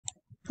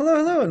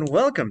Hello, and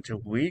welcome to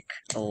week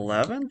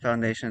 11,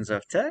 Foundations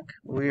of Tech.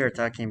 We are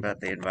talking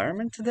about the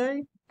environment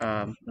today.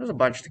 There's a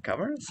bunch to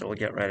cover, so we'll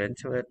get right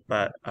into it.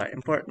 But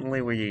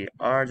importantly, we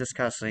are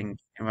discussing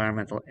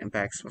environmental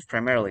impacts of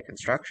primarily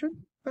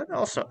construction, but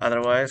also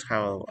otherwise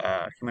how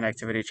human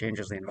activity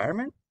changes the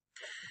environment.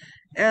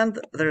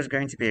 And there's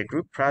going to be a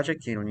group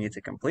project you need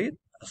to complete,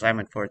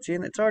 assignment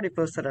 14. It's already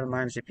posted on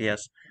MindGPS,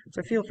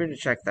 so feel free to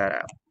check that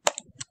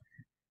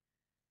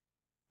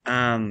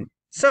out.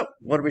 So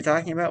what are we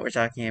talking about? We're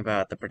talking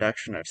about the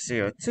production of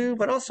CO2,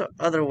 but also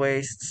other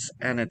wastes,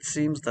 and it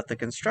seems that the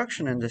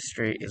construction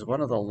industry is one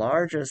of the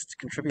largest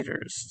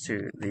contributors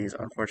to these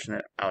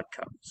unfortunate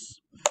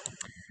outcomes.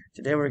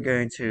 Today we're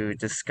going to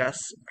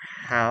discuss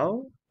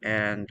how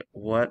and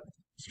what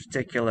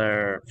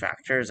particular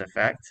factors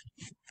affect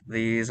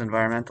these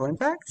environmental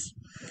impacts.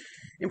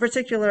 In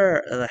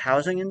particular, the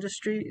housing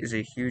industry is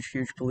a huge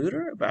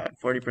polluter. About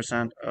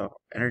 40% of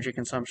energy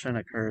consumption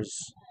occurs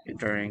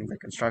during the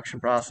construction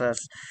process.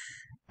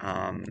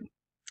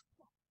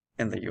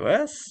 In the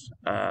US,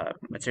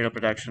 material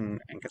production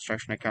and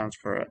construction accounts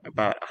for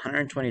about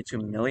 122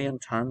 million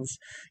tons.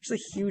 It's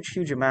a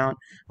huge amount,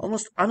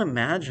 almost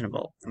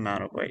unimaginable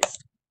amount of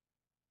waste.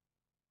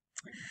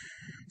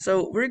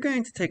 So we're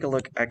going to take a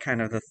look at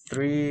kind of the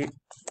three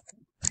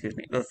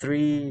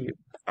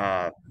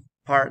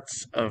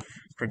parts of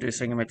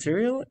producing a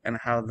material and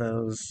how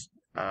those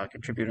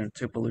contribute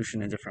to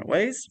pollution in different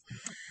ways.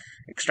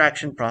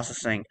 Extraction,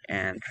 processing,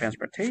 and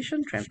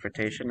transportation.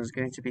 Transportation is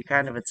going to be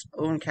kind of its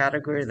own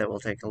category that we'll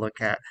take a look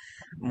at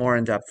more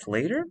in depth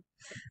later,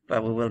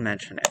 but we will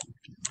mention it.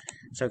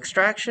 So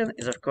extraction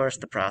is, of course,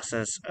 the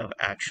process of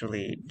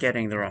actually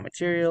getting the raw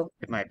material.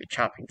 It might be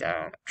chopping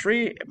down a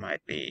tree, it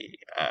might be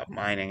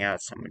mining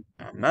out some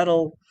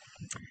metal,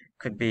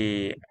 could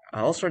be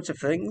all sorts of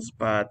things,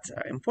 but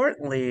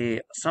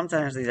importantly,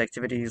 sometimes these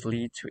activities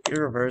lead to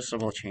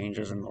irreversible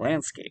changes in the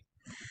landscape,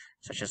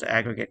 such as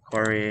aggregate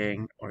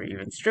quarrying or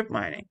even strip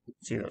mining.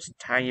 See those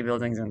tiny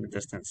buildings in the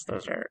distance,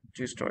 those are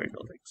two-story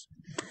buildings.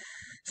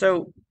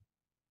 So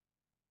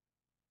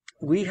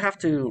we have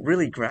to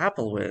really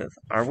grapple with,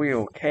 are we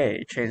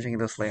okay changing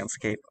this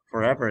landscape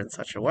forever in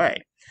such a way?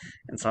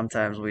 And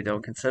sometimes we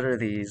don't consider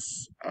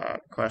these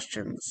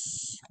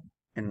questions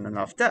in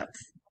enough depth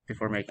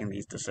before making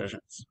these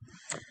decisions.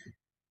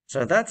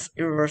 So that's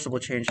irreversible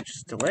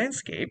changes to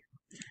landscape.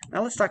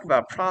 Now let's talk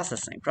about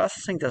processing.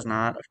 Processing does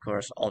not, of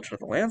course, alter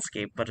the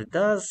landscape, but it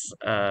does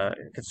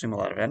consume a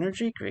lot of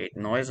energy, create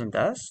noise and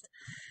dust,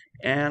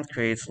 and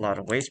creates a lot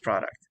of waste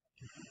product.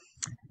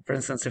 For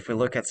instance, if we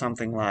look at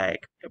something like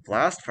a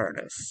blast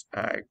furnace,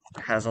 it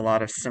has a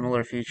lot of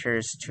similar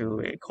features to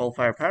a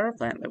coal-fired power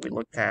plant that we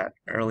looked at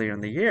earlier in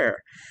the year,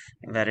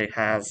 in that it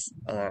has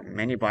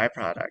many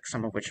byproducts,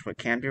 some of which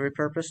can be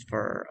repurposed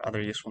for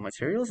other useful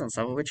materials and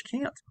some of which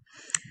can't.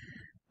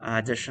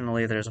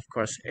 Additionally, there's, of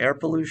course, air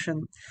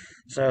pollution.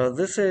 So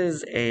this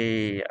is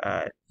a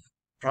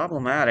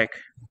problematic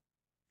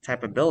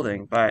type of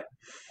building, but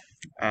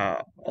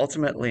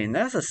ultimately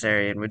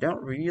necessary, and we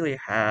don't really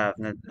have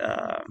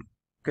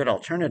good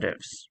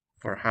alternatives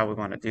for how we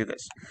want to do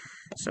this.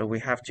 So we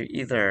have to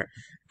either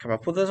come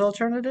up with those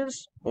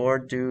alternatives or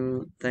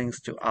do things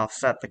to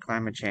offset the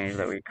climate change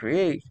that we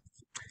create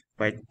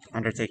by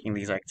undertaking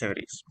these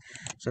activities.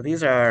 So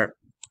these are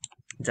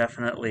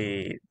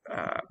definitely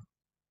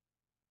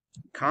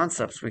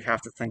concepts we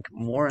have to think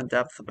more in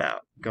depth about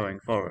going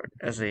forward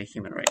as a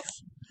human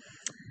race.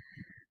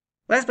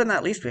 Last but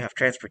not least, we have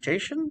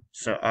transportation.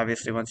 So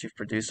obviously once you've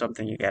produced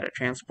something, you got to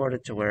transport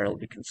it to where it'll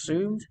be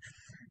consumed.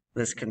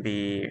 This can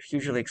be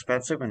hugely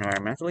expensive,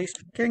 environmentally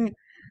speaking.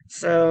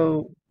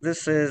 So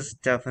this is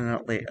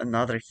definitely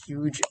another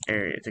huge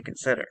area to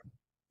consider.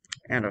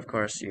 And of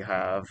course, you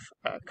have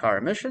car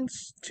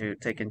emissions to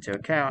take into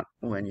account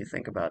when you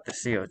think about the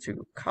CO2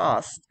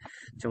 cost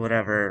to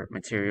whatever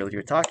material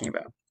you're talking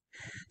about.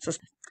 So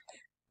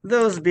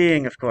those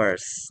being, of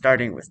course,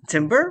 starting with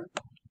timber.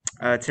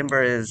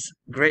 Timber is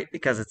great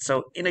because it's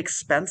so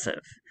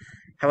inexpensive.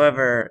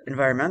 However,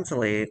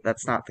 environmentally,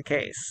 that's not the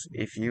case.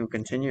 If you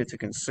continue to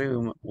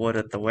consume wood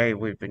at the way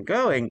we've been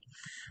going,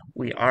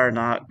 we are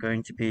not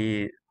going to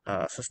be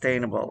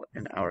sustainable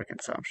in our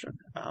consumption.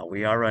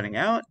 We are running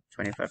out.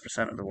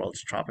 25% of the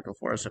world's tropical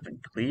forests have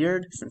been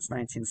cleared since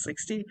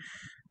 1960.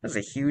 There's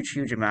a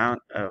huge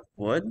amount of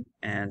wood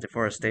and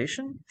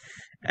deforestation,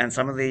 and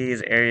some of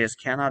these areas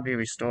cannot be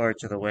restored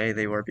to the way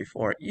they were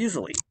before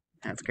easily.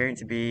 And it's going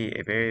to be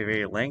a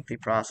very lengthy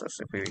process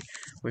if we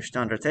wish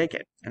to undertake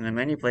it. And in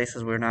many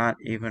places, we're not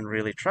even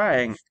really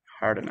trying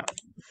hard enough.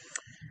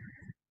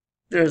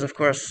 There's, of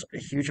course, a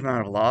huge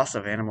amount of loss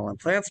of animal and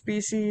plant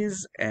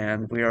species,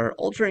 and we are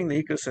altering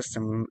the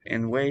ecosystem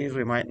in ways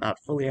we might not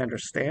fully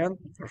understand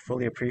or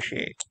fully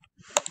appreciate.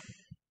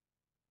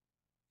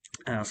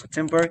 So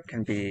timber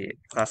can be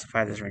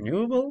classified as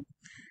renewable.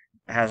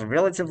 It has a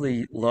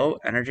relatively low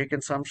energy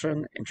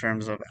consumption in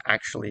terms of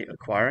actually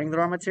acquiring the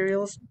raw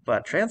materials,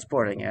 but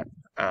transporting it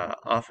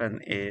often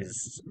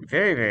is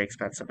very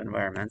expensive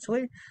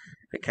environmentally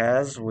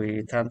because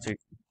we tend to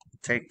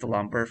take the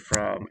lumber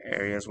from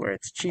areas where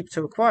it's cheap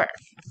to acquire,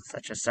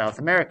 such as South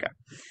America,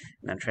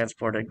 and then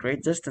transport it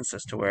great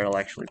distances to where it'll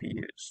actually be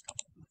used.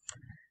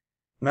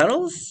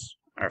 Metals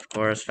are, of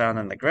course, found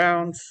in the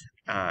ground.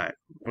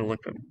 We're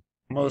looking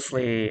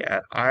mostly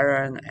at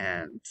iron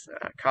and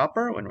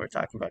copper when we're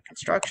talking about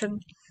construction.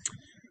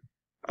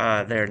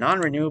 They're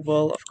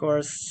non-renewable, of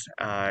course.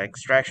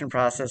 Extraction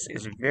process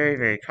is very,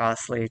 very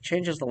costly,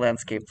 changes the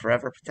landscape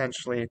forever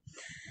potentially,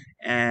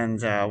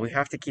 and we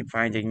have to keep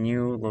finding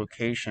new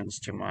locations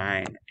to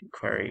mine and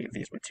quarry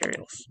these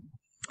materials.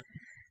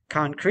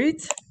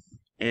 Concrete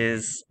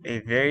is a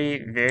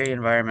very, very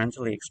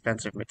environmentally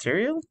expensive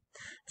material.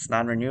 It's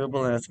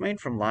non-renewable and it's made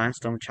from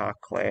limestone, chalk,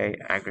 clay,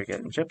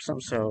 aggregate, and gypsum,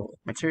 so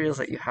materials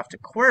that you have to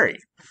quarry.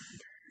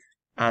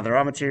 The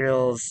raw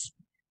materials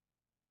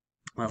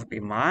must be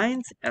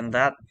mined, and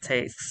that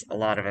takes a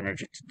lot of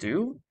energy to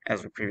do.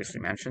 As we previously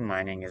mentioned,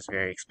 mining is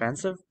very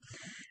expensive.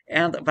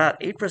 And about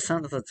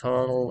 8% of the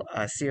total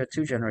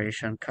CO2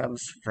 generation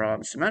comes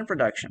from cement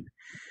production.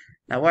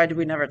 Now, why do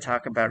we never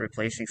talk about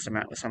replacing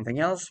cement with something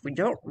else? We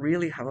don't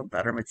really have a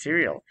better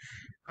material.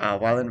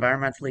 While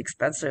environmentally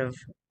expensive,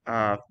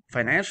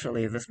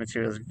 financially, this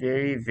material is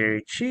very,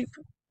 very cheap,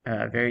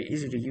 very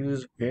easy to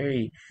use,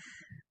 very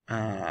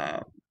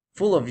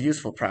full of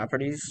useful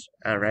properties,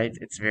 right?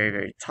 It's very,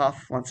 very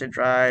tough once it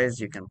dries.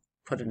 You can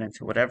put it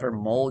into whatever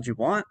mold you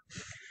want.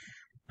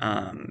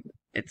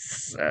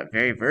 It's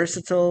very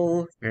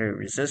versatile, very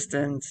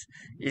resistant,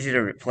 easy to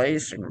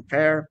replace and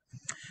repair.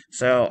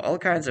 So all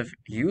kinds of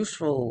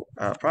useful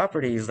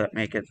properties that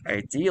make it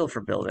ideal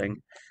for building.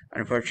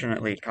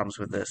 Unfortunately, it comes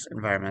with this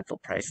environmental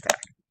price tag.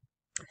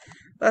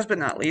 Last but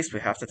not least, we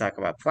have to talk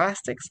about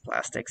plastics.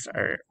 Plastics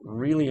are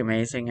really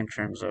amazing in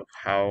terms of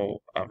how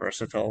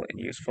versatile and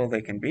useful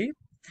they can be.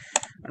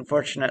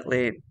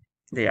 Unfortunately,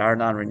 they are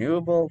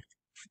non-renewable.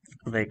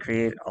 They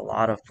create a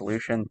lot of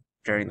pollution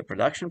during the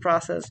production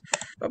process,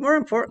 but more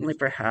importantly,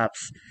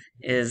 perhaps,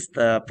 is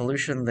the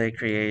pollution they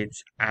create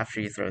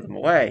after you throw them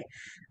away.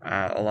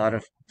 A lot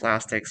of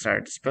plastics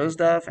are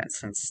disposed of, and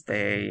since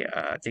they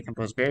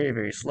decompose very,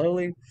 very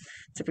slowly,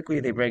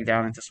 typically they break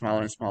down into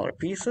smaller and smaller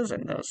pieces,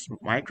 and those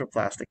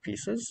microplastic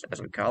pieces,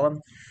 as we call them,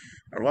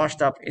 are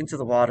washed up into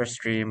the water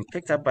stream,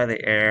 picked up by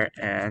the air,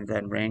 and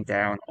then rained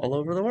down all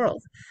over the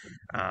world.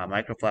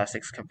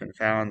 Microplastics have been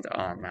found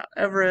on Mount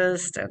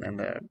Everest and in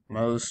the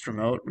most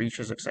remote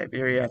reaches of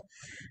Siberia.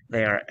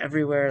 They are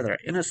everywhere, they're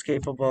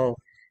inescapable,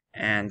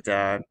 and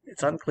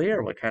it's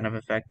unclear what kind of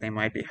effect they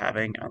might be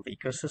having on the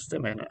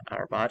ecosystem and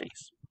our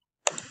bodies.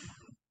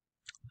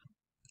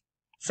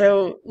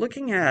 So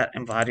looking at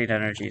embodied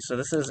energy, so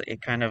this is a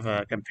kind of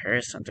a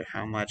comparison to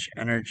how much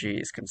energy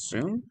is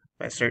consumed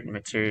by certain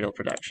material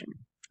production.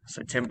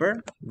 So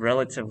timber,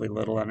 relatively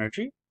little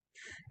energy.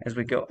 As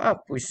we go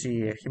up, we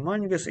see a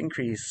humongous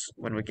increase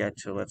when we get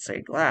to, let's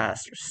say,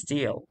 glass or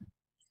steel.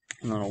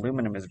 And then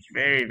aluminum is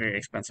very, very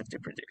expensive to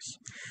produce.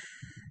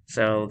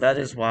 So that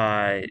is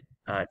why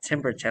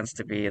timber tends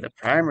to be the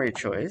primary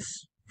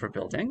choice for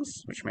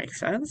buildings, which makes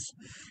sense.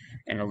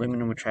 And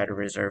aluminum we try to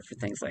reserve for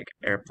things like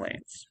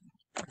airplanes.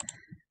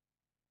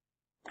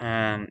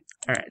 All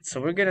right, so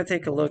we're going to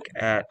take a look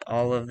at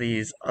all of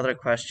these other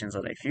questions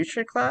in a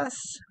future class,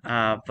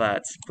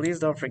 but please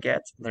don't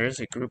forget there is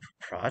a group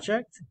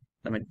project.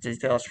 The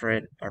details for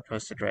it are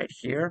posted right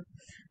here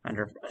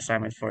under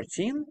assignment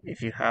 14.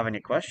 If you have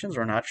any questions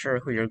or not sure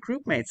who your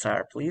group mates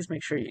are, please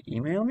make sure you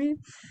email me,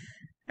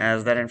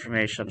 as that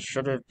information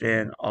should have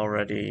been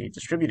already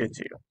distributed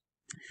to you.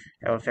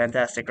 Have a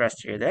fantastic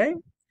rest of your day,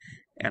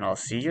 and I'll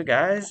see you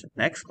guys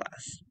next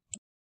class.